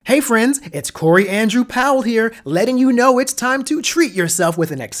Hey friends, it's Corey Andrew Powell here, letting you know it's time to treat yourself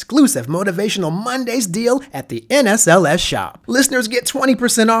with an exclusive Motivational Mondays deal at the NSLS shop. Listeners get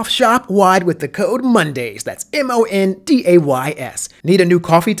 20% off shop-wide with the code MONDAYS. That's MONDAYS. Need a new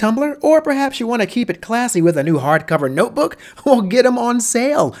coffee tumbler? Or perhaps you want to keep it classy with a new hardcover notebook? Well, get them on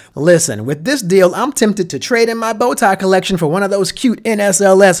sale. Listen, with this deal, I'm tempted to trade in my bow tie collection for one of those cute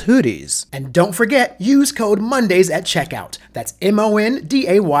NSLS hoodies. And don't forget, use code MONDAYS at checkout. That's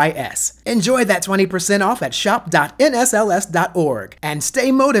MONDAYS. Enjoy that 20% off at shop.nsls.org. And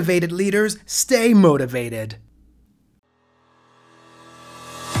stay motivated, leaders. Stay motivated.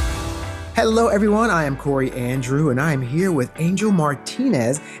 Hello, everyone. I am Corey Andrew, and I am here with Angel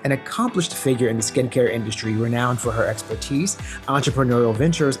Martinez, an accomplished figure in the skincare industry, renowned for her expertise, entrepreneurial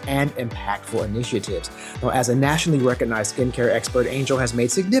ventures, and impactful initiatives. Now, as a nationally recognized skincare expert, Angel has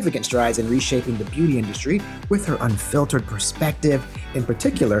made significant strides in reshaping the beauty industry with her unfiltered perspective, in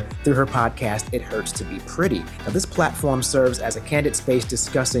particular through her podcast, It Hurts to Be Pretty. Now, this platform serves as a candid space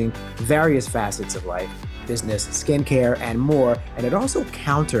discussing various facets of life, business, skincare, and more, and it also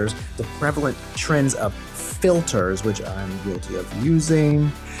counters the prevalent trends of filters, which I'm guilty of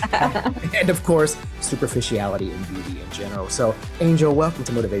using, and of course, superficiality in beauty in general. So, Angel, welcome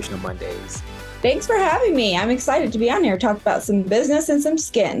to Motivational Mondays. Thanks for having me. I'm excited to be on here, talk about some business and some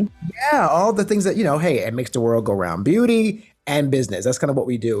skin. Yeah, all the things that, hey, it makes the world go round. Beauty and business. That's kind of what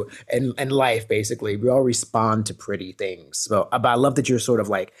we do in life, basically. We all respond to pretty things. So, but I love that you're sort of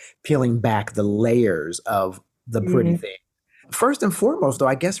like peeling back the layers of the pretty thing. First and foremost, though,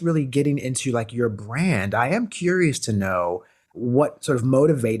 I guess really getting into like your brand, I am curious to know what sort of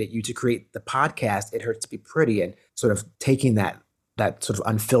motivated you to create the podcast, It Hurts to Be Pretty, and sort of taking that sort of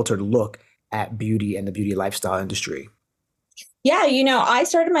unfiltered look at beauty and the beauty lifestyle industry. Yeah, I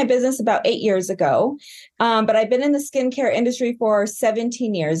started my business about 8 years ago, but I've been in the skincare industry for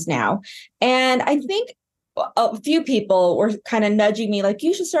 17 years now. And I think a few people were kind of nudging me like,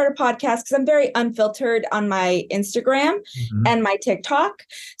 you should start a podcast, because I'm very unfiltered on my Instagram and my TikTok.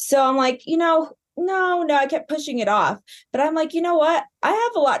 So I'm like, no, I kept pushing it off. But I'm like, you know what? I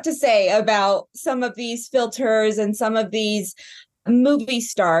have a lot to say about some of these filters and some of these movie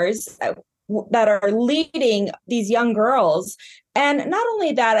stars that are leading these young girls. And not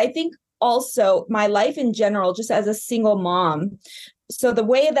only that, I think also my life in general, just as a single mom. So the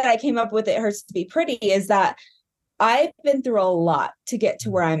way that I came up with It Hurts to Be Pretty is that I've been through a lot to get to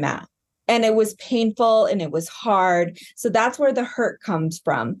where I'm at. And it was painful and it was hard. So that's where the hurt comes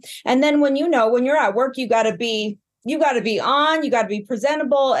from. And then when you're at work, you got to be on, you got to be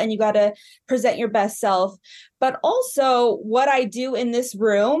presentable, and you got to present your best self. But also what I do in this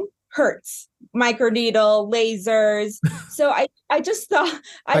room hurts. Microneedle, lasers. So I just thought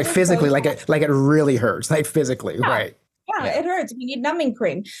like physically, like it really hurts, like physically, yeah, right? Yeah, it hurts. We need numbing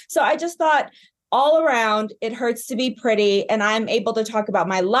cream. So I just thought all around, it hurts to be pretty. And I'm able to talk about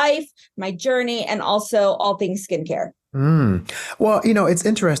my life, my journey, and also all things skincare. Well, it's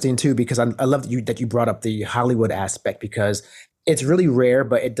interesting too, because I love that you brought up the Hollywood aspect, because it's really rare,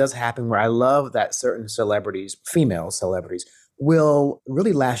 but it does happen where I love that certain celebrities, female celebrities, will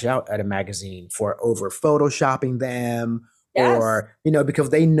really lash out at a magazine for over photoshopping them. Yes. Or,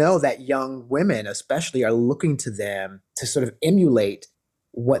 because they know that young women especially are looking to them to sort of emulate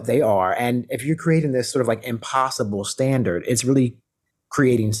what they are. And if you're creating this sort of like impossible standard, it's really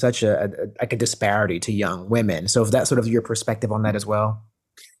creating such a disparity to young women. So if that's sort of your perspective on that as well.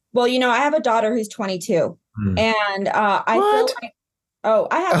 Well, I have a daughter who's 22 and I feel like,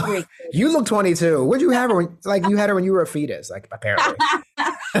 I have 3 kids. You look 22. Would you have her you had her when you were a fetus, like apparently?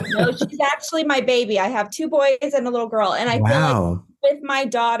 No, she's actually my baby. I have 2 boys and a little girl. And I feel like with my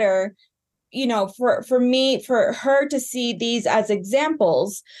daughter, for her to see these as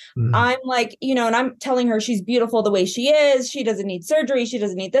examples, I'm like, and I'm telling her she's beautiful the way she is. She doesn't need surgery. She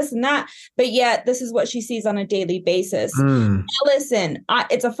doesn't need this and that. But yet this is what she sees on a daily basis. Now, listen,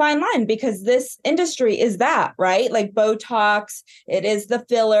 it's a fine line, because this industry is that, right? Like Botox, it is the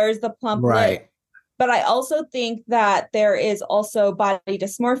fillers, the plump lip. But I also think that there is also body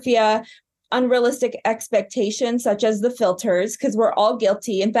dysmorphia, unrealistic expectations such as the filters, because we're all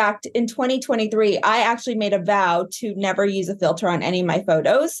guilty. In fact, in 2023, I actually made a vow to never use a filter on any of my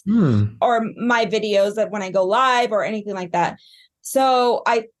photos or my videos, that when I go live or anything like that. So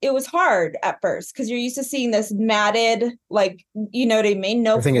it was hard at first, because you're used to seeing this matted, like, you know what I mean?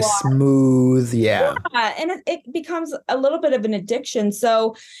 No, everything is smooth. Yeah. And it becomes a little bit of an addiction.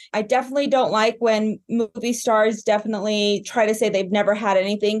 So I definitely don't like when movie stars definitely try to say they've never had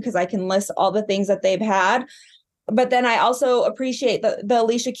anything, because I can list all the things that they've had. But then I also appreciate the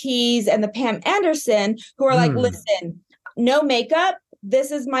Alicia Keys and the Pam Anderson, who are like, listen, no makeup,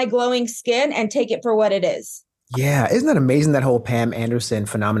 this is my glowing skin and take it for what it is. Yeah, isn't that amazing that whole Pam Anderson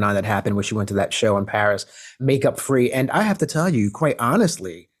phenomenon that happened when she went to that show in Paris, makeup free? And I have to tell you, quite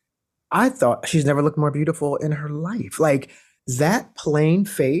honestly, I thought she's never looked more beautiful in her life. Like that plain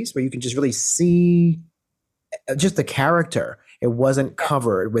face where you can just really see just the character. It wasn't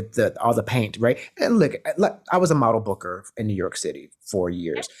covered with all the paint, right? And look, I was a model booker in New York City for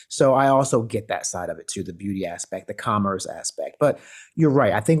years, so I also get that side of it too, the beauty aspect, the commerce aspect. But you're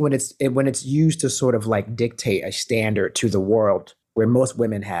right. I think when it's used to sort of like dictate a standard to the world, where most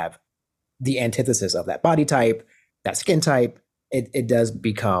women have the antithesis of that body type, that skin type, it does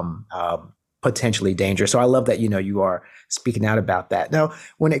become potentially dangerous. So I love that you are speaking out about that. Now,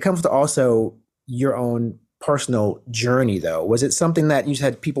 when it comes to also your own personal journey, though, was it something that you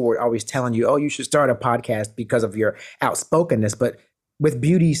said people were always telling you, oh, you should start a podcast because of your outspokenness? But with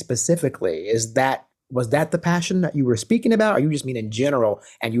beauty specifically, was that the passion that you were speaking about, or you just mean in general,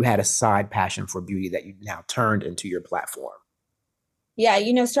 and you had a side passion for beauty that you now turned into your platform?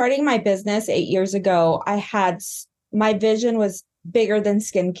 Yeah, starting my business 8 years ago, my vision was bigger than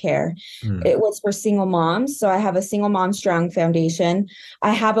skincare. Mm. It was for single moms. So I have a Single Mom Strong Foundation.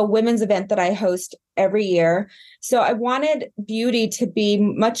 I have a women's event that I host every year. So I wanted beauty to be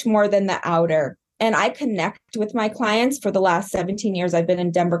much more than the outer. And I connect with my clients for the last 17 years. I've been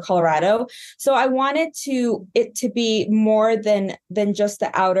in Denver, Colorado. So I wanted it to be more than just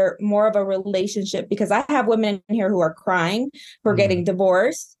the outer, more of a relationship, because I have women in here who are crying, who are getting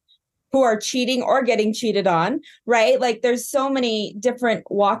divorced, who are cheating or getting cheated on, right? Like there's so many different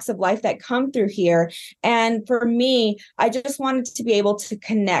walks of life that come through here. And for me, I just wanted to be able to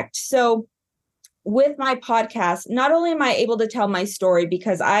connect. So with my podcast, not only am I able to tell my story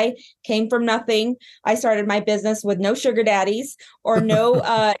because I came from nothing. I started my business with no sugar daddies or no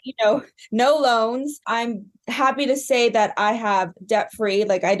loans. I'm happy to say that I have debt free.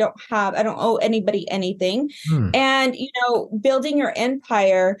 Like I don't owe anybody anything. Mm. And, building your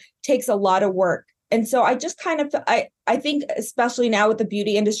empire takes a lot of work. And so I just I think, especially now with the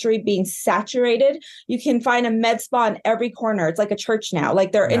beauty industry being saturated, you can find a med spa in every corner. It's like a church now,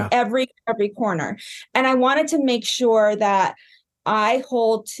 like they're in every corner. And I wanted to make sure that I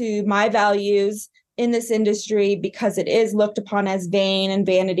hold to my values in this industry because it is looked upon as vain and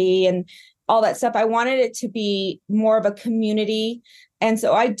vanity and all that stuff. I wanted it to be more of a community. And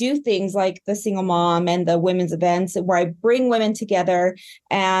so I do things like the single mom and the women's events where I bring women together.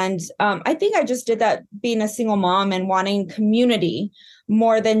 And I think I just did that being a single mom and wanting community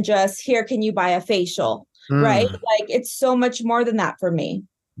more than just here, can you buy a facial, right? Like it's so much more than that for me.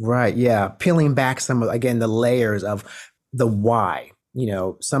 Right. Yeah. Peeling back some of, again, the layers of the why.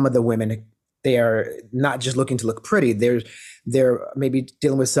 Some of the women, they are not just looking to look pretty. They're maybe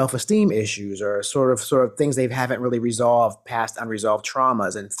dealing with self-esteem issues or sort of things they haven't really resolved, past unresolved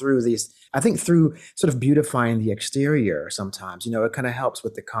traumas. And through sort of beautifying the exterior sometimes, it kind of helps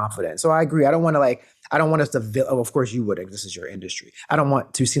with the confidence. So I agree. I don't want us to, of course you would, this is your industry. I don't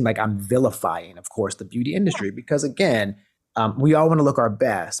want to seem like I'm vilifying, of course, the beauty industry, because again, we all want to look our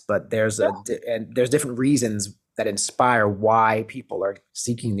best, but there's different reasons that inspire why people are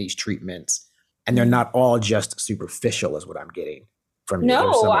seeking these treatments. And they're not all just superficial, is what I'm getting from you.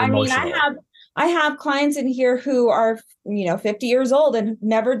 No, I mean, I have clients in here who are, 50 years old and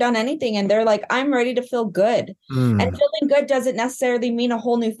never done anything. And they're like, I'm ready to feel good. And feeling good doesn't necessarily mean a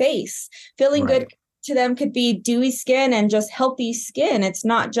whole new face. Feeling good to them could be dewy skin and just healthy skin. It's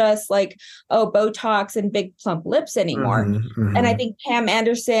not just like, Botox and big plump lips anymore. And I think Pam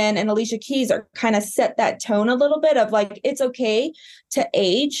Anderson and Alicia Keys are kind of set that tone a little bit of like, it's okay to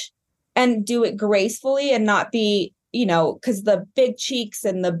age and do it gracefully and not be, because the big cheeks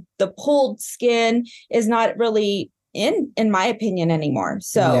and the pulled skin is not really in my opinion anymore.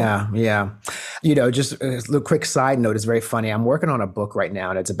 So yeah. Just a little quick side note, it's very funny. I'm working on a book right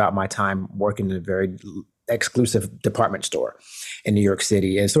now, and it's about my time working in a very exclusive department store in New York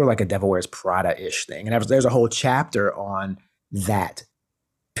City. It's sort of like a Devil Wears Prada-ish thing. And there's a whole chapter on that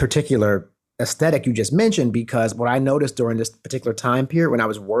particular aesthetic you just mentioned, because what I noticed during this particular time period when I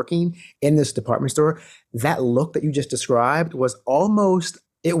was working in this department store, that look that you just described was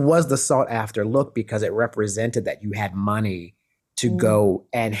it was the sought after look, because it represented that you had money to go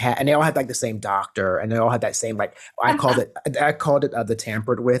and they all had like the same doctor, and they all had that same, like, I called it the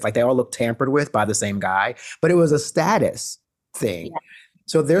tampered with, like they all looked tampered with by the same guy, but it was a status thing. Yeah.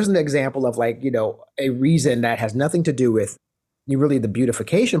 So there's an example of like, a reason that has nothing to do with you really the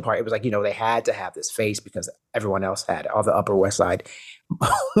beautification part, it was like, they had to have this face because everyone else had it. All the Upper West Side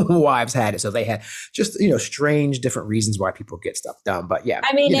wives had it. So they had just, strange different reasons why people get stuff done. But yeah,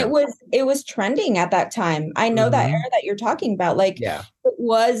 I mean, it was trending at that time. I know that hmm era that you're talking about. Like yeah, it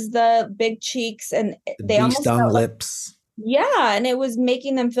was the big cheeks and the they bee almost stung felt like, lips. yeah, and it was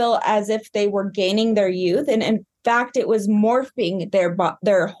making them feel as if they were gaining their youth. And in fact, it was morphing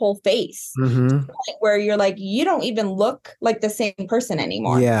their whole face, hmm where you're like, you don't even look like the same person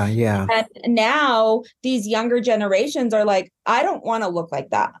anymore. Yeah, yeah. And now these younger generations are like, I don't want to look like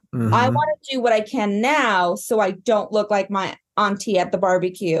that. I hmm want to do what I can now so I don't look like my auntie at the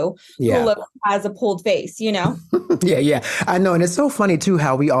barbecue who Yeah. has a pulled face. Yeah, yeah. I know. And it's so funny too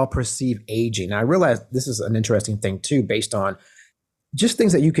how we all perceive aging. I realize this is an interesting thing too, based on just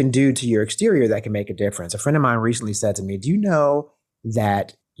things that you can do to your exterior that can make a difference. A friend of mine recently said to me, do you know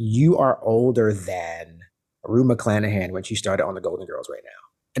that you are older than Rue McClanahan when she started on the Golden Girls right now?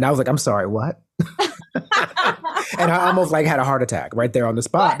 And I was like, I'm sorry, what? And I almost like had a heart attack right there on the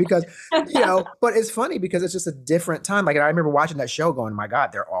spot What? because, but it's funny because it's just a different time. Like, I remember watching that show going, my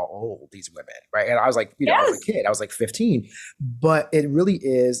God, they're all old, these women. Right. And I was like, I was a Yes. kid, I was like 15, but it really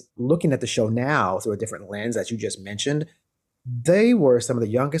is looking at the show now through a different lens, as you just mentioned. They were some of the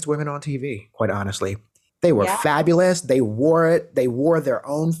youngest women on TV, quite honestly. They were Yeah. fabulous. They wore it. They wore their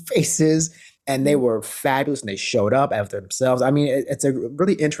own faces and they were fabulous and they showed up as themselves. I mean, it's a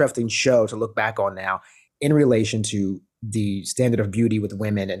really interesting show to look back on now in relation to the standard of beauty with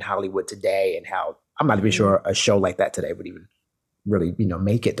women in Hollywood today and how I'm not even sure a show like that today would even really,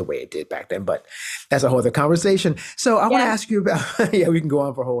 make it the way it did back then. But that's a whole other conversation. So I want to Yeah. ask you about, yeah, we can go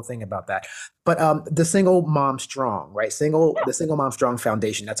on for a whole thing about that. But the Single Mom Strong, right? The Single Mom Strong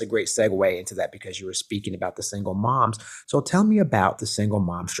Foundation, that's a great segue into that because you were speaking about the single moms. So tell me about the Single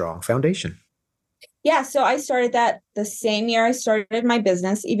Mom Strong Foundation. Yeah, so I started that the same year I started my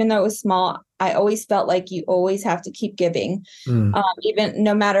business. Even though it was small, I always felt like you always have to keep giving, Mm, even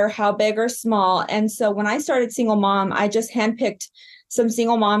no matter how big or small. And so when I started Single Mom, I just handpicked some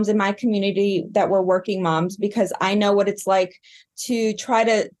single moms in my community that were working moms because I know what it's like to try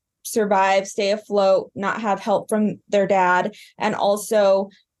to survive, stay afloat, not have help from their dad, and also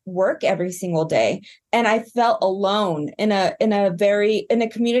work every single day. And I felt alone in a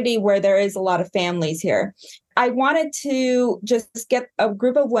community where there is a lot of families here. I wanted to just get a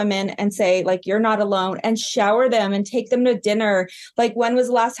group of women and say, like, you're not alone, and shower them and take them to dinner. Like, when was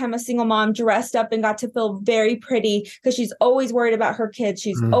the last time a single mom dressed up and got to feel very pretty? Because she's always worried about her kids.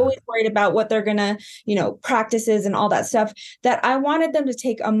 She's mm, always worried about what they're gonna, practices and all that stuff. That I wanted them to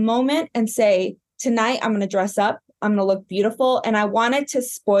take a moment and say, tonight I'm gonna dress up. I'm going to look beautiful. And I wanted to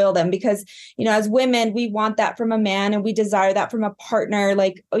spoil them because, as women, we want that from a man and we desire that from a partner,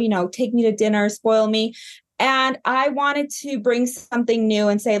 like, take me to dinner, spoil me. And I wanted to bring something new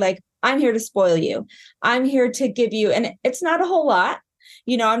and say, like, I'm here to spoil you. I'm here to give you, and it's not a whole lot.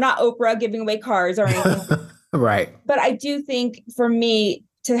 I'm not Oprah giving away cars or anything, right. but I do think for me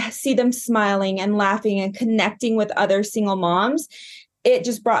to see them smiling and laughing and connecting with other single moms, it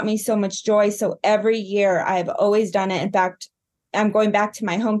just brought me so much joy. So every year I've always done it. In fact, I'm going back to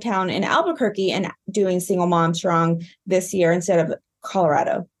my hometown in Albuquerque and doing Single Mom Strong this year instead of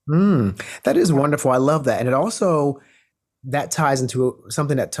Colorado. That is wonderful. I love that. And it also, that ties into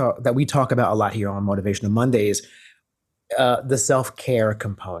something that we talk about a lot here on Motivational Mondays, the self-care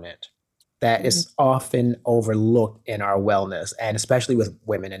component that Mhm. is often overlooked in our wellness, and especially with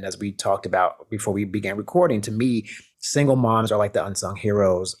women. And as we talked about before we began recording, to me, single moms are like the unsung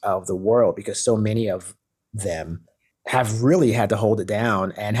heroes of the world because so many of them have really had to hold it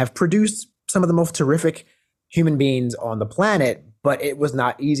down and have produced some of the most terrific human beings on the planet. But it was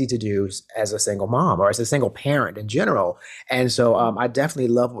not easy to do as a single mom or as a single parent in general. And so I definitely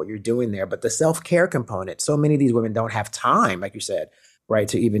love what you're doing there. But the self care component, so many of these women don't have time, like you said, right,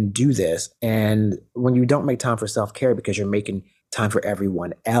 to even do this. And when you don't make time for self care because you're making time for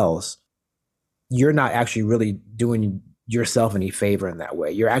everyone else, you're not actually really doing yourself any favor in that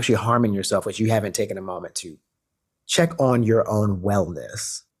way. You're actually harming yourself, which you haven't taken a moment to check on your own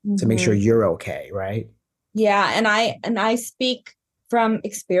wellness to make sure Mhm. you're okay, right? Yeah, and I speak from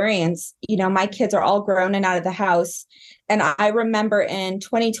experience. My kids are all grown and out of the house, and I remember in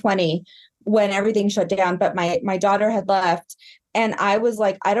 2020 when everything shut down, but my daughter had left, and I was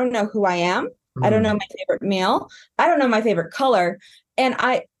like, I don't know who I am. I don't know Mm, my favorite meal. I don't know my favorite color, and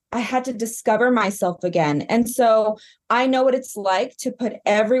I had to discover myself again. And so I know what it's like to put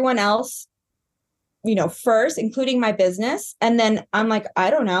everyone else first, including my business. And then I'm like,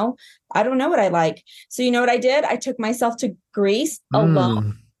 I don't know. I don't know what I like. So you know what I did? I took myself to Greece alone,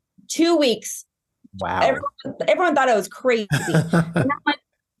 mm. 2 weeks, Wow. Everyone thought I was crazy. And I'm like,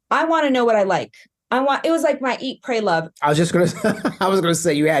 I want to know what I like. It was like my eat, pray, love. I was just gonna I was gonna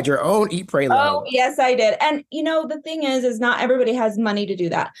say you had your own eat, pray, Oh, love. yes, I did. And the thing is not everybody has money to do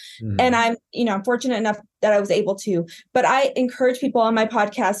that. And Mm. I'm fortunate enough that I was able to. But I encourage people on my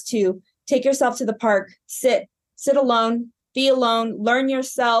podcast to take yourself to the park, sit alone, be alone, learn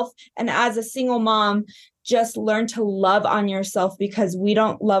yourself. And as a single mom, just learn to love on yourself, because we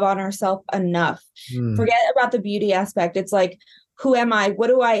don't love on ourselves enough. Mm. Forget about the beauty aspect. It's like, who am I? What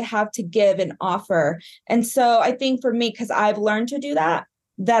do I have to give and offer? And so I think for me, because I've learned to do that,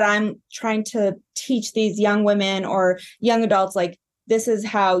 I'm trying to teach these young women or young adults, like, this is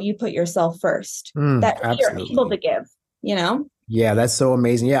how you put yourself first, that you're able to Absolutely. give. Yeah, that's so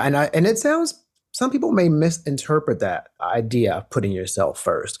amazing. Yeah, and it sounds some people may misinterpret that idea of putting yourself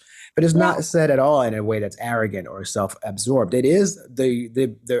first, but it's Yeah. not said at all in a way that's arrogant or self-absorbed. It is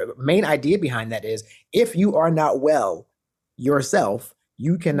the main idea behind that is if you are not well yourself,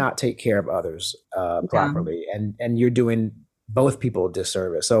 you cannot take care of others Yeah. properly, and you're doing both people a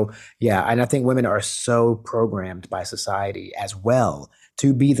disservice. So yeah, and I think women are so programmed by society as well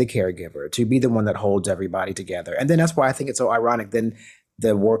to be the caregiver, to be the one that holds everybody together. And then that's why I think it's so ironic. Then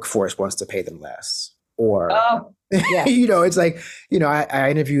the workforce wants to pay them less. Or, Oh, yeah. it's like, I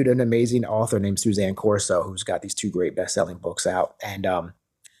interviewed an amazing author named Suzanne Corso, who's got these two great best-selling books out. And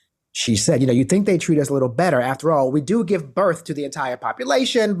she said, you think they treat us a little better. After all, we do give birth to the entire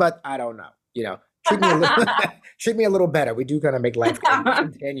population, but I don't know, treat me a little treat me a little better. We do kind of make life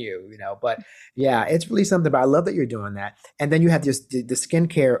continue, but yeah, it's really something. But I love that you're doing that. And then you have the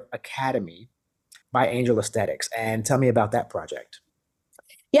Skincare Academy by Angel Aesthetics. And tell me about that project.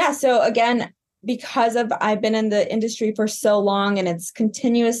 Yeah. So again, because I've been in the industry for so long and it's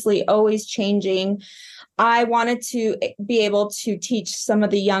continuously always changing, I wanted to be able to teach some of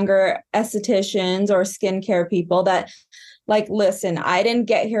the younger estheticians or skincare people that, like, listen, I didn't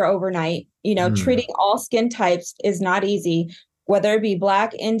get here overnight. Mm. Treating all skin types is not easy, whether it be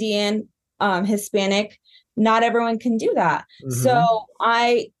Black, Indian, Hispanic. Not everyone can do that. Hmm. So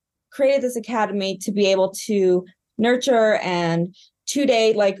I created this academy to be able to nurture and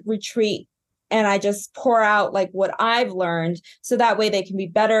 2-day like retreat. And I just pour out like what I've learned so that way they can be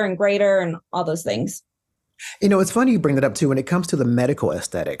better and greater and all those things. It's funny you bring that up too when it comes to the medical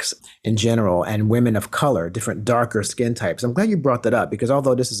aesthetics in general and women of color, different darker skin types. I'm glad you brought that up because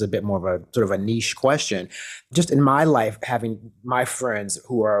although this is a bit more of a sort of a niche question, just in my life, having my friends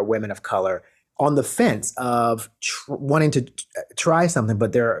who are women of color on the fence of wanting to try something,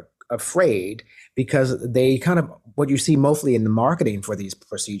 but they're afraid because they kind of what you see mostly in the marketing for these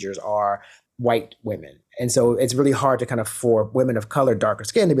procedures are white women. And so it's really hard to kind of for women of color, darker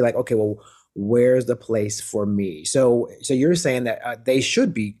skin to be like, okay, well, where's the place for me? So you're saying that they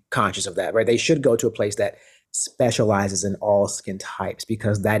should be conscious of that, right? They should go to a place that specializes in all skin types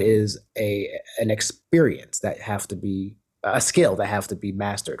because that is an experience that have to be a skill that have to be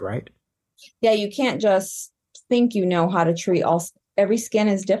mastered, right? Yeah, you can't just think you know how to treat all. Every skin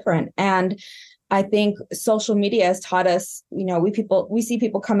is different, and I think social media has taught us. We see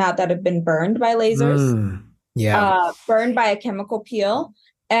people come out that have been burned by lasers, Mm, yeah. burned by a chemical peel,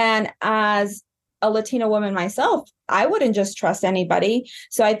 and as a Latina woman myself, I wouldn't just trust anybody.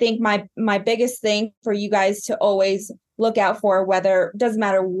 So I think my biggest thing for you guys to always look out for, whether doesn't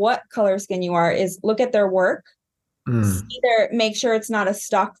matter what color skin you are, is look at their work. Mm. Either make sure it's not a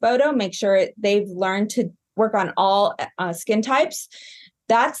stock photo, make sure they've learned to work on all skin types.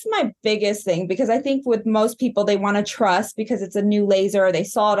 That's my biggest thing, because I think with most people, they want to trust because it's a new laser or they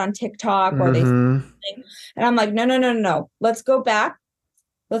saw it on TikTok or they, Hmm. and I'm like, no, no, no, no, no. Let's go back.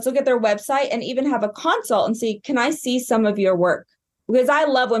 Let's look at their website and even have a consult and see, can I see some of your work? Because I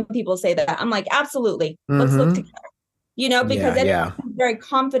love when people say that. I'm like, absolutely. Let's look Hmm. together, because Yeah, yeah. everyone's very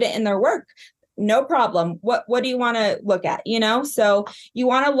confident in their work. No problem. What do you want to look at? So you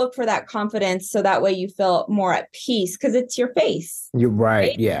want to look for that confidence so that way you feel more at peace because it's your face, You're right.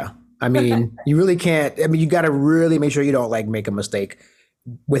 right? Yeah. I mean, you really can't. I mean, you got to really make sure you don't like make a mistake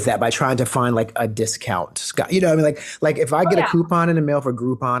with that by trying to find like a discount. I mean, like if I Oh get a yeah. coupon in the mail for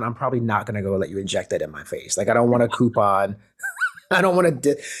Groupon, I'm probably not going to go let you inject that in my face. Like I don't want a coupon. I don't want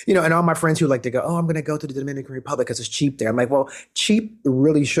to, and all my friends who like to go, oh, I'm going to go to the Dominican Republic because it's cheap there. I'm like, well, cheap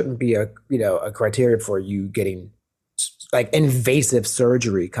really shouldn't be a criteria for you getting like invasive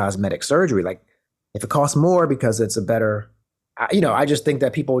surgery, cosmetic surgery. Like if it costs more because it's a better, I just think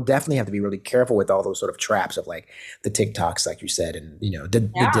that people definitely have to be really careful with all those sort of traps of like the TikToks, like you said, and the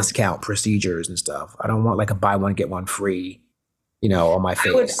Yeah. discount procedures and stuff. I don't want like a buy one get one free, on my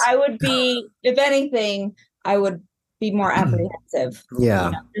I would face. I would be, if anything, I would be more apprehensive.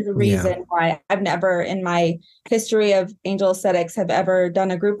 Yeah. There's a Yeah. reason why I've never in my history of angel aesthetics have ever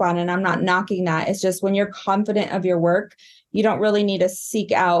done a Groupon, and I'm not knocking that. It's just when you're confident of your work, you don't really need to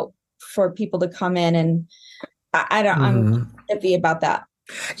seek out for people to come in, and I'm iffy about that.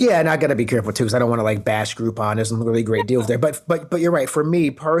 Yeah, and I got to be careful too, because I don't want to like bash Groupon. There's some really great deals there, but you're right. For me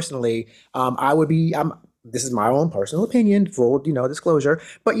personally, I would be. This is my own personal opinion, full disclosure.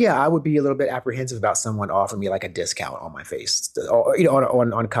 But yeah, I would be a little bit apprehensive about someone offering me like a discount on my face, or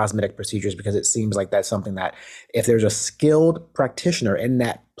on cosmetic procedures, because it seems like that's something that if there's a skilled practitioner in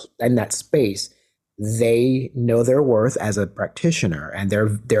that space, they know their worth as a practitioner, and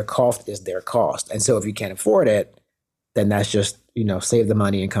their cost is their cost. And so if you can't afford it, then that's just, save the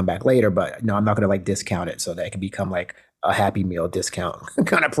money and come back later. But no, I'm not going to like discount it so that it can become like a Happy Meal discount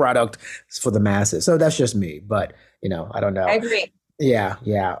kind of product for the masses. So that's just me. But, I don't I know. agree. Yeah.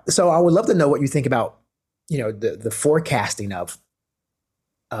 Yeah. So I would love to know what you think about, the forecasting of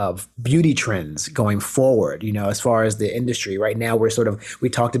beauty trends going forward, as far as the industry right now. We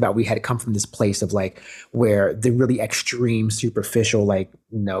talked about, we had come from this place of like where the really extreme superficial, like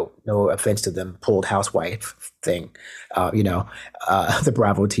no offense to them, pulled housewife thing, the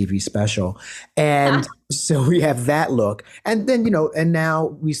Bravo TV special. And so we have that look. And then, and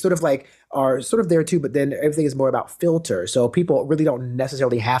now we sort of like are sort of there too, but then everything is more about filter. So people really don't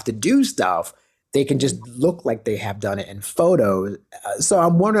necessarily have to do stuff. They can just look like they have done it in photos. So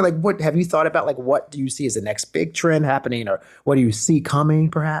I'm wondering, like, what have you thought about? Like, what do you see as the next big trend happening, or what do you see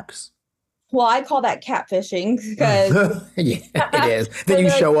coming, perhaps? Well, I call that catfishing because Yeah, it is. Then you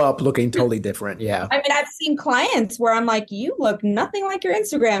show up looking totally different. Yeah. I mean, I've seen clients where I'm like, you look nothing like your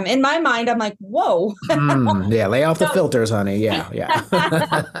Instagram. In my mind, I'm like, whoa. Yeah, lay off the filters, honey. Yeah,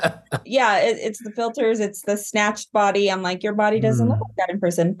 yeah. Yeah, it's the filters, it's the snatched body. I'm like, your body doesn't look like that in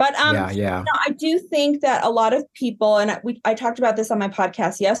person. But Yeah, yeah. I do think that a lot of people, and I talked about this on my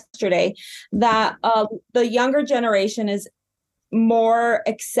podcast yesterday, that the younger generation is more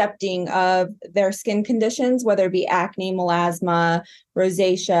accepting of their skin conditions, whether it be acne, melasma,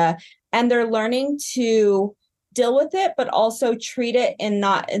 rosacea, and they're learning to deal with it, but also treat it in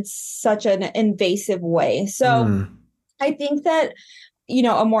such an invasive way. So I think that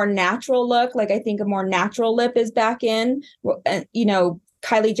a more natural look, like I think a more natural lip is back in.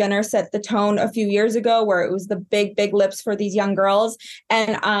 Kylie Jenner set the tone a few years ago where it was the big, big lips for these young girls.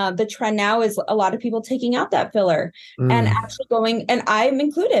 And the trend now is a lot of people taking out that filler and actually going, and I'm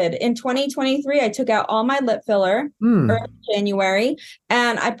included. In 2023, I took out all my lip filler early January,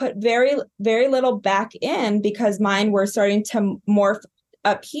 and I put very, very little back in because mine were starting to morph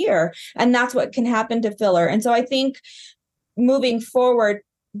up here. And that's what can happen to filler. And so I think moving forward,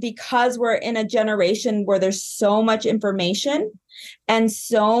 because we're in a generation where there's so much information and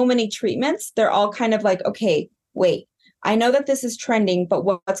so many treatments, they're all kind of like, okay, wait, I know that this is trending, but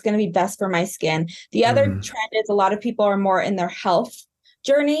what's going to be best for my skin? The other trend is a lot of people are more in their health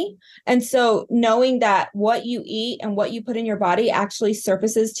journey. And so knowing that what you eat and what you put in your body actually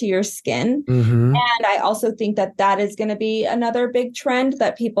surfaces to your skin. And I also think that that is going to be another big trend,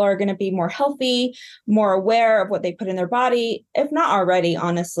 that people are going to be more healthy, more aware of what they put in their body, if not already,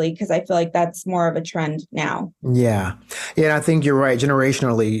 honestly, because I feel like that's more of a trend now. Yeah. Yeah. And I think you're right.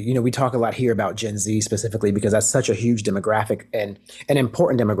 Generationally, we talk a lot here about Gen Z specifically because that's such a huge demographic and an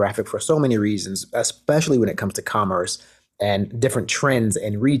important demographic for so many reasons, especially when it comes to commerce and different trends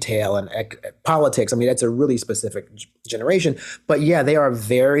in retail and politics. I mean, that's a really specific generation. But yeah, they are a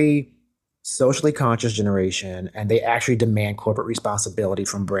very socially conscious generation, and they actually demand corporate responsibility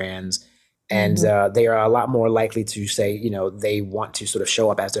from brands. And they are a lot more likely to say, they want to sort of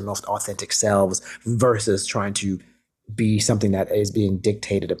show up as their most authentic selves versus trying to be something that is being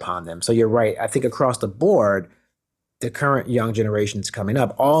dictated upon them. So you're right. I think across the board, the current young generations coming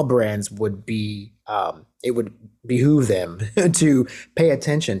up, all brands would be, it would behoove them to pay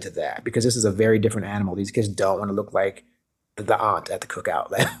attention to that, because this is a very different animal. These kids don't want to look like the aunt at the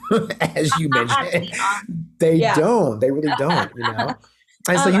cookout, as you mentioned. They don't. They really don't.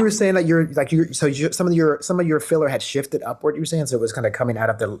 And so you were saying that some of your filler had shifted upward. You were saying so it was kind of coming out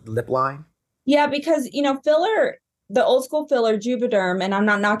of the lip line. Yeah, because filler, the old school filler, Juvederm, and I'm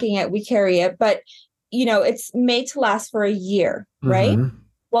not knocking it, we carry it, but it's made to last for a year, right?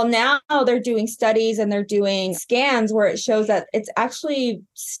 Well, now they're doing studies and they're doing scans where it shows that it's actually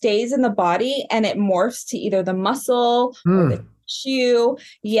stays in the body and it morphs to either the muscle or the tissue.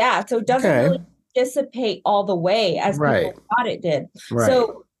 Yeah. So it doesn't really dissipate all the way as people thought it did. Right.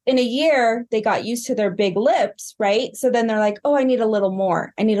 So in a year, they got used to their big lips, right? So then they're like, oh, I need a little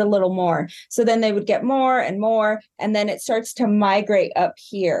more. I need a little more. So then they would get more and more. And then it starts to migrate up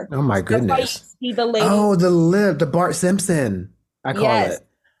here. Oh my So that's why you goodness. see the ladies. Oh, the lip, the Bart Simpson, I call Yes. it.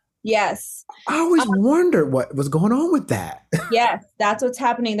 Yes. I always wondered what was going on with that. Yes. That's what's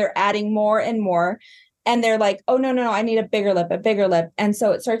happening. They're adding more and more. And they're like, oh, no, no, no, I need a bigger lip, a bigger lip. And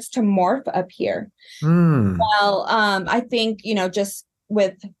so it starts to morph up here. Mm. Well, I think, just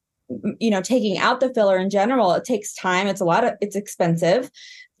with, taking out the filler in general, it takes time. It's expensive.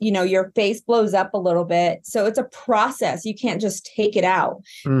 Your face blows up a little bit. So it's a process. You can't just take it out.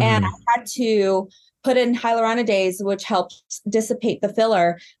 And I Hmm. had to put in hyaluronidase, which helps dissipate the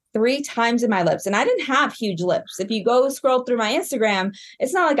filler 3 times in my lips. And I didn't have huge lips. If you go scroll through my Instagram,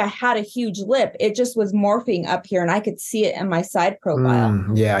 it's not like I had a huge lip. It just was morphing up here and I could see it in my side profile.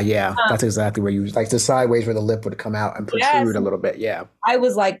 Yeah, yeah. Um, That's exactly where you like the sideways where the lip would come out and yes, protrude a little bit. Yeah. I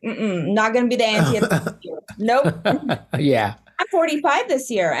was like, not going to be the auntie. Nope. Yeah. I'm 45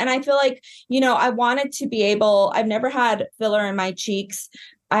 this year. And I feel like, I wanted to be able, I've never had filler in my cheeks.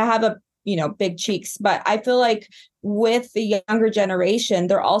 I have big cheeks, but I feel like with the younger generation,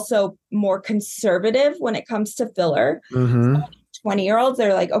 they're also more conservative when it comes to filler. Hmm. 20-year-olds,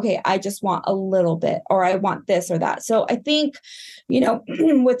 they're like, okay, I just want a little bit, or I want this or that. So I think,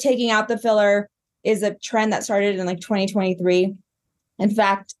 with taking out the filler is a trend that started in like 2023. In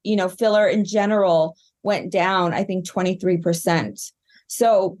fact, filler in general went down, I think 23%.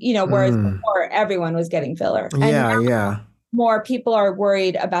 So, whereas before everyone was getting filler. And Yeah, now yeah. more people are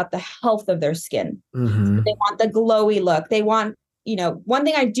worried about the health of their skin. Hmm. They want the glowy look. They want, one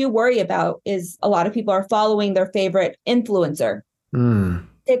thing I do worry about is a lot of people are following their favorite influencer. Mm.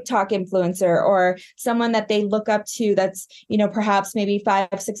 TikTok influencer or someone that they look up to that's, perhaps maybe 5,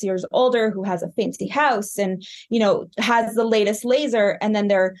 6 years older who has a fancy house and, has the latest laser. And then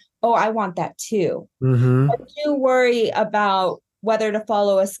they're, oh, I want that too. Hmm. I do worry about whether to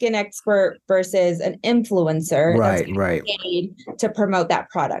follow a skin expert versus an influencer that's Right. paid to promote that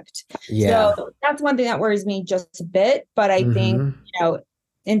product. Yeah. So that's one thing that worries me just a bit, but I think, Hmm.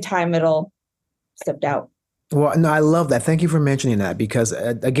 in time it'll step out. Well, no, I love that. Thank you for mentioning that because,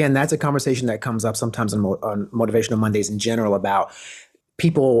 again, that's a conversation that comes up sometimes on Motivational Mondays in general about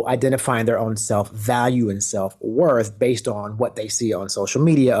people identifying their own self-value and self-worth based on what they see on social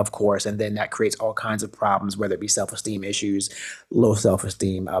media, of course, and then that creates all kinds of problems, whether it be self-esteem issues, low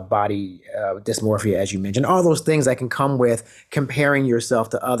self-esteem, body dysmorphia, as you mentioned, all those things that can come with comparing yourself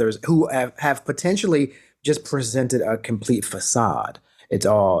to others who have potentially just presented a complete facade. It's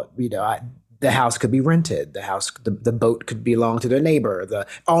all, the house could be rented. The boat could belong to their neighbor.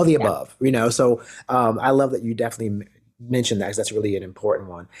 All the above. So I love that you definitely mentioned that because that's really an important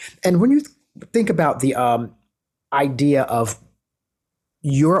one. And when you think about the idea of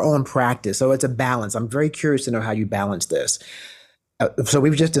your own practice, so it's a balance. I'm very curious to know how you balance this. So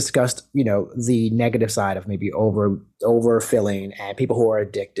we've just discussed, the negative side of maybe overfilling and people who are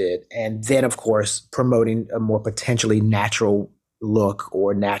addicted, and then of course promoting a more potentially natural look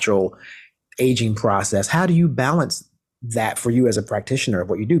or natural aging process. How do you balance that for you as a practitioner of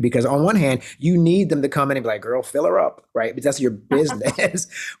what you do? Because on one hand, you need them to come in and be like, girl, fill her up, right? Because that's your business.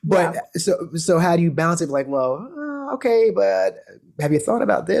 But so how do you balance it? Like, well, okay, but have you thought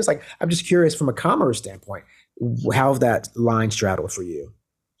about this? Like, I'm just curious from a commerce standpoint, how that line straddled for you?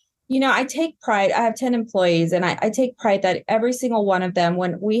 I take pride. I have 10 employees and I take pride that every single one of them,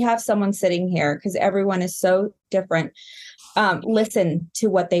 when we have someone sitting here, because everyone is so different, listen to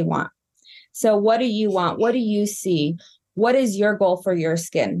what they want. So what do you want? What do you see? What is your goal for your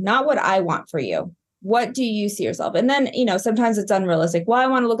skin? Not what I want for you. What do you see yourself? And then, sometimes it's unrealistic. Well, I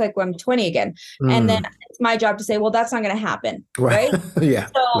want to look like when I'm 20 again. And then it's my job to say, well, that's not going to happen. Right. Yeah.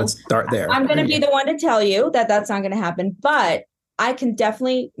 So Let's start there. I'm going to be the one to tell you that that's not going to happen. But I can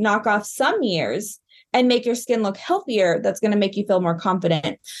definitely knock off some years and make your skin look healthier. That's going to make you feel more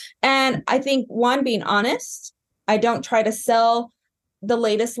confident. And I think being honest, I don't try to sell the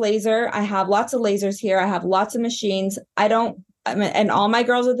latest laser. I have lots of lasers here. I have lots of machines. And all my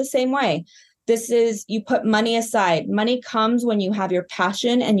girls are the same way. You put money aside. Money comes when you have your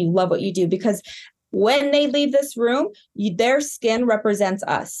passion and you love what you do, because when they leave this room, their skin represents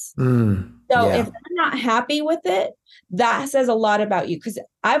us. So if they're not happy with it, that says a lot about you. Because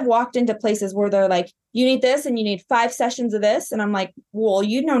I've walked into places where they're like, you need this and you need 5 sessions of this. And I'm like, well,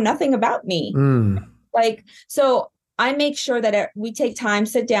 you know nothing about me. So I make sure that we take time,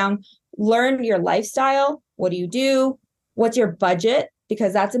 sit down, learn your lifestyle. What do you do? What's your budget?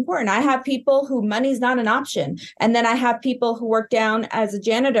 Because that's important. I have people who money's not an option. And then I have people who work down as a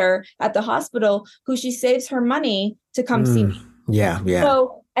janitor at the hospital who she saves her money to come see me. Yeah.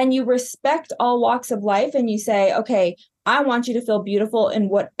 So and you respect all walks of life and you say, okay, I want you to feel beautiful in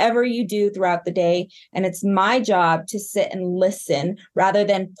whatever you do throughout the day. And it's my job to sit and listen rather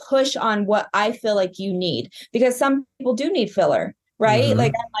than push on what I feel like you need. Because some people do need filler, right? Mm-hmm.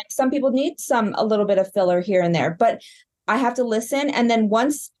 Like some people need a little bit of filler here and there, but I have to listen. And then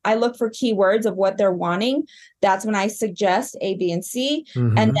once I look for keywords of what they're wanting, that's when I suggest A, B, and C,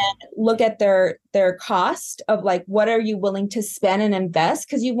 and Mm-hmm. then look at their cost of like, what are you willing to spend and invest?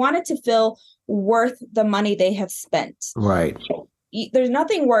 Because you want it to feel worth the money they have spent. Right. There's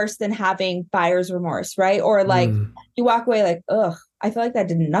nothing worse than having buyer's remorse, right? Or like Mm. you walk away like, ugh, I feel like that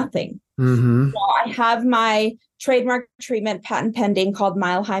did nothing. Mm-hmm. So I have my trademark treatment patent pending called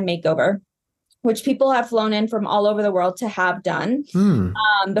Mile High Makeover, which people have flown in from all over the world to have done. Mm.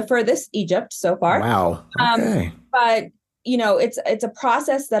 The furthest Egypt so far. Wow. Okay. But it's a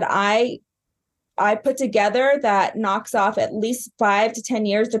process that I put together that knocks off at least 5 to 10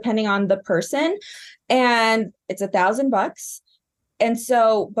 years, depending on the person. And it's $1,000. And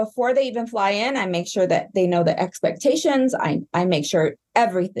so before they even fly in, I make sure that they know the expectations. I make sure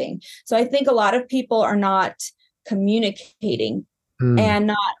everything. So I think a lot of people are not communicating Mm. and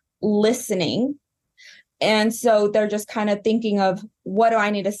not listening. And so they're just kind of thinking of, what do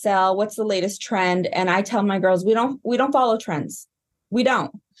I need to sell? What's the latest trend? And I tell my girls, we don't follow trends. We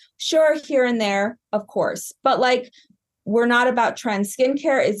don't. Sure, here and there, of course. But like, we're not about trends.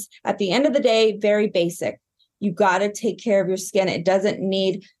 Skincare is, at the end of the day, very basic. You got to take care of your skin. It doesn't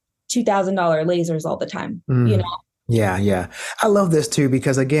need $2,000 lasers all the time, you Mm. know? Yeah, yeah. I love this too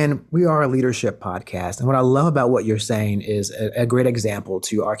because again, we are a leadership podcast. And what I love about what you're saying is a great example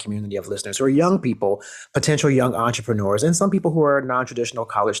to our community of listeners who are young people, potential young entrepreneurs, and some people who are non-traditional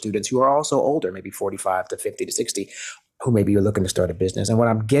college students who are also older, maybe 45 to 50 to 60, who maybe you're looking to start a business. And what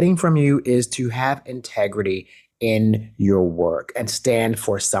I'm getting from you is to have integrity in your work and stand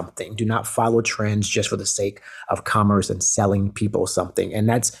for something. Do not follow trends just for the sake of commerce and selling people something. And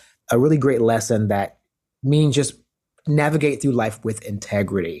that's a really great lesson that means just navigate through life with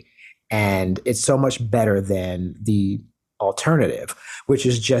integrity. And it's so much better than the alternative, which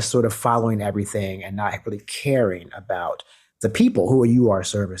is just sort of following everything and not really caring about the people who you are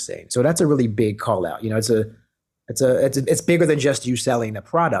servicing. So that's a really big call out. It's bigger than just you selling a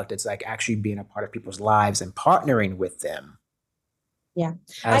product. It's like actually being a part of people's lives and partnering with them Yeah.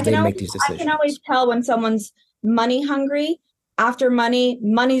 as they make these I can always decisions. tell when someone's money hungry, after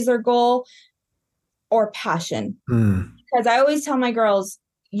money's their goal, or passion. Mm. Because I always tell my girls,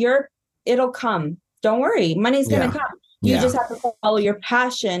 it'll come. Don't worry. Money's going Yeah. to come. You Yeah. just have to follow your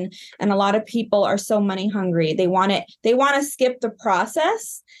passion. And a lot of people are so money hungry. They want to skip the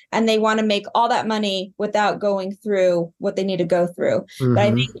process and they want to make all that money without going through what they need to go through. But I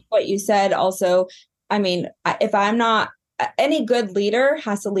Mm-hmm. think what you said also, I mean, if I'm not, any good leader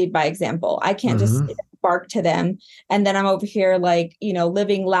has to lead by example. I can't just Mm-hmm. bark to them. And then I'm over here like,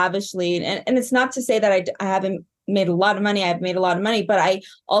 living lavishly. And it's not to say that I haven't made a lot of money. I've made a lot of money, but I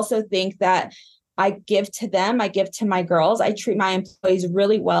also think that I give to them. I give to my girls. I treat my employees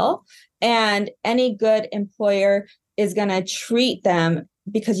really well. And any good employer is going to treat them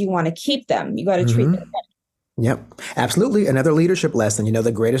because you want to keep them. You got to treat them. Yep, absolutely. Another leadership lesson.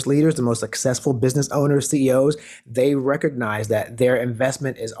 The greatest leaders, the most successful business owners, CEOs, they recognize that their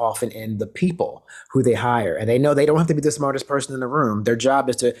investment is often in the people who they hire. And they know they don't have to be the smartest person in the room. Their job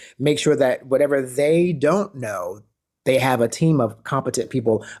is to make sure that whatever they don't know, they have a team of competent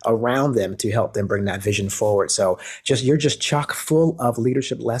people around them to help them bring that vision forward. So you're just chock full of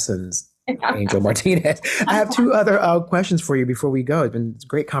leadership lessons, Angel Martinez. I have two other questions for you before we go. It's been a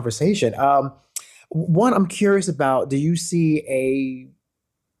great conversation. One, I'm curious about, do you see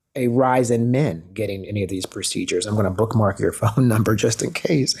a rise in men getting any of these procedures? I'm going to bookmark your phone number just in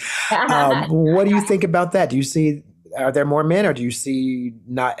case. What do you think about that? Are there more men or do you see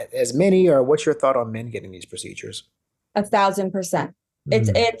not as many, or what's your thought on men getting these procedures? 1,000%.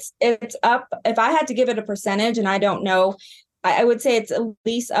 Mm. It's up. If I had to give it a percentage, and I don't know, I would say it's at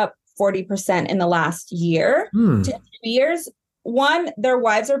least up 40% in the last year Mm. to 2 years. One, their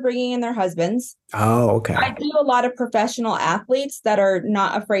wives are bringing in their husbands. Oh, okay. I do a lot of professional athletes that are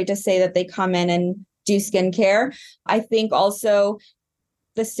not afraid to say that they come in and do skincare. I think also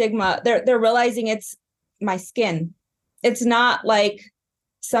the stigma, they're realizing it's my skin. It's not like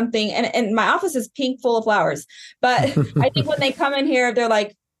something, and my office is pink full of flowers. But I think when they come in here, they're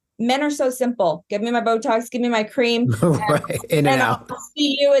like, men are so simple. Give me my Botox, give me my cream, Right. In and out. I'll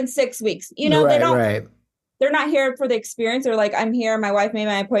see you in 6 weeks. Right. They're not here for the experience. They're like, I'm here. My wife made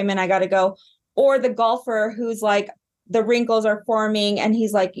my appointment. I got to go. Or the golfer who's like, the wrinkles are forming. And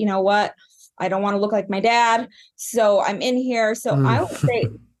he's like, you know what? I don't want to look like my dad. So I'm in here. So I would say,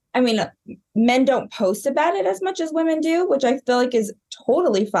 I mean, men don't post about it as much as women do, which I feel like is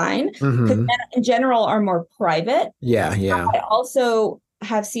totally fine because men in general are more private. Yeah. Yeah. I also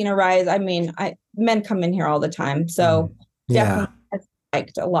have seen a rise. I mean, men come in here all the time. So definitely has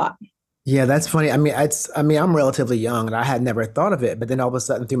spiked a lot. Yeah, that's funny. I mean, I'm relatively young and I had never thought of it, but then all of a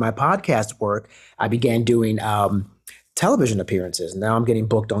sudden through my podcast work, I began doing television appearances. Now I'm getting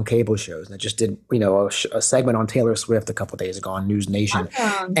booked on cable shows. And I just did, a segment on Taylor Swift a couple of days ago on News Nation.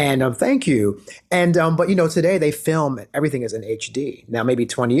 Awesome. And thank you. And but today they film everything is in HD. Now maybe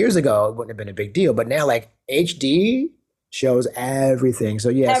 20 years ago it wouldn't have been a big deal, but now like HD shows everything. So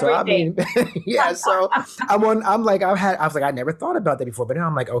yeah, Everything. so I mean, yeah. So I was like, I never thought about that before, but now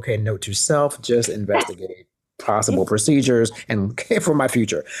I'm like, okay, note to self, just investigate possible procedures and for my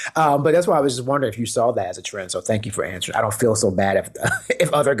future. But that's why I was just wondering if you saw that as a trend. So thank you for answering. I don't feel so bad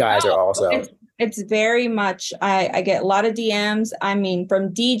if other guys are also. It's very much. I get a lot of DMs. I mean,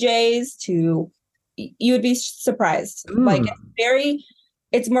 from DJs to, you would be surprised. Like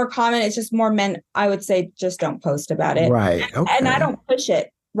it's more common. It's just more men, I would say, just don't post about it. Right. Okay. And I don't push it.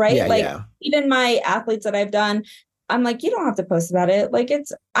 Right. Yeah, even my athletes that I've done, I'm like, you don't have to post about it. Like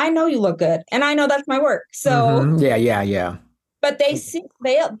I know you look good and I know that's my work. So yeah. But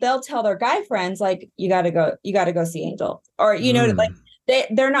they'll tell their guy friends, like, you gotta go see Angel. Or, like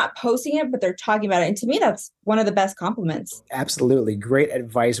they're not posting it, but they're talking about it. And to me, that's one of the best compliments. Absolutely. Great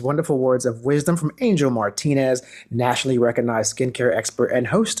advice. Wonderful words of wisdom from Angel Martinez, nationally recognized skincare expert and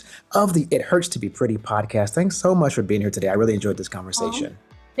host of the It Hurts to Be Pretty podcast. Thanks so much for being here today. I really enjoyed this conversation.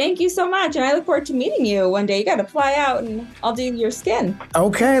 Thank you so much. And I look forward to meeting you one day. You got to fly out and I'll do your skin.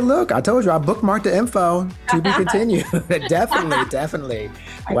 Okay, look, I told you I bookmarked the info to be continued. Definitely.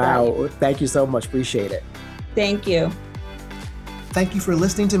 Wow. Thank you so much. Appreciate it. Thank you. Thank you for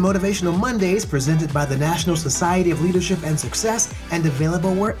listening to Motivational Mondays, presented by the National Society of Leadership and Success and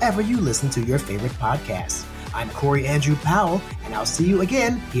available wherever you listen to your favorite podcasts. I'm Corey Andrew Powell, and I'll see you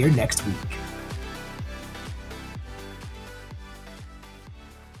again here next week.